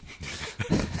intensely.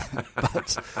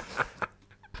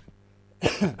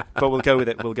 but we'll go with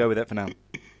it. We'll go with it for now.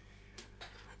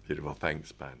 Beautiful.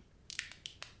 Thanks, Ben.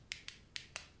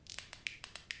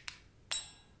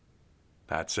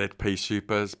 That's it, Peace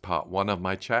Supers. Part 1 of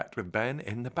my chat with Ben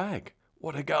in the bag.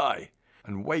 What a guy.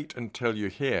 And wait until you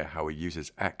hear how he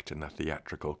uses act in a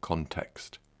theatrical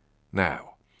context.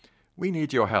 Now, we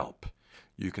need your help.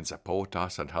 You can support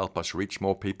us and help us reach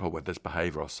more people with this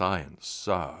behavioural science.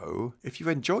 So, if you've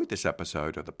enjoyed this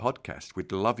episode of the podcast,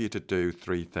 we'd love you to do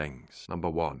 3 things. Number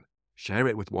 1, share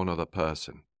it with one other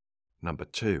person. Number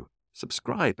 2,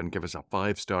 subscribe and give us a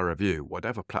 5-star review,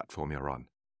 whatever platform you're on.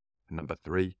 And number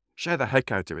 3, share the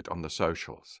heck out of it on the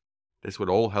socials. This would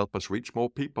all help us reach more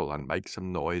people and make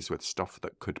some noise with stuff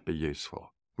that could be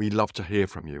useful. We love to hear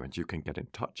from you, and you can get in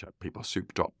touch at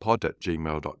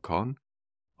peoplesoup.pod@gmail.com.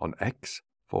 On X,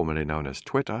 formerly known as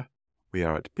Twitter, we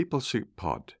are at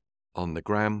peoplesoupod. On the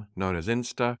gram, known as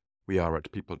Insta, we are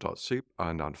at people.soup,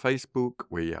 and on Facebook,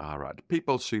 we are at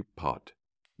peoplesouppod.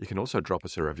 You can also drop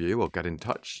us a review or get in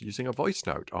touch using a voice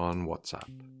note on WhatsApp.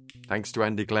 Thanks to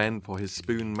Andy Glenn for his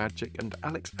spoon magic and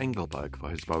Alex Engelberg for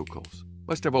his vocals.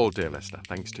 Most of all, dear listener,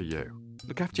 thanks to you.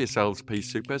 Look after yourselves,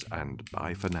 Peace Supers, and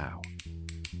bye for now.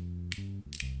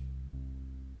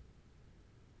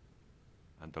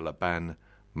 And the Laban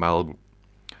Malmgren.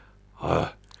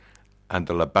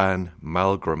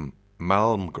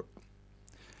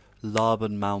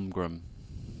 Laban Malmgren.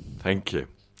 Thank you.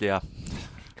 Yeah.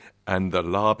 And the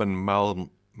Laban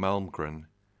Malmgren.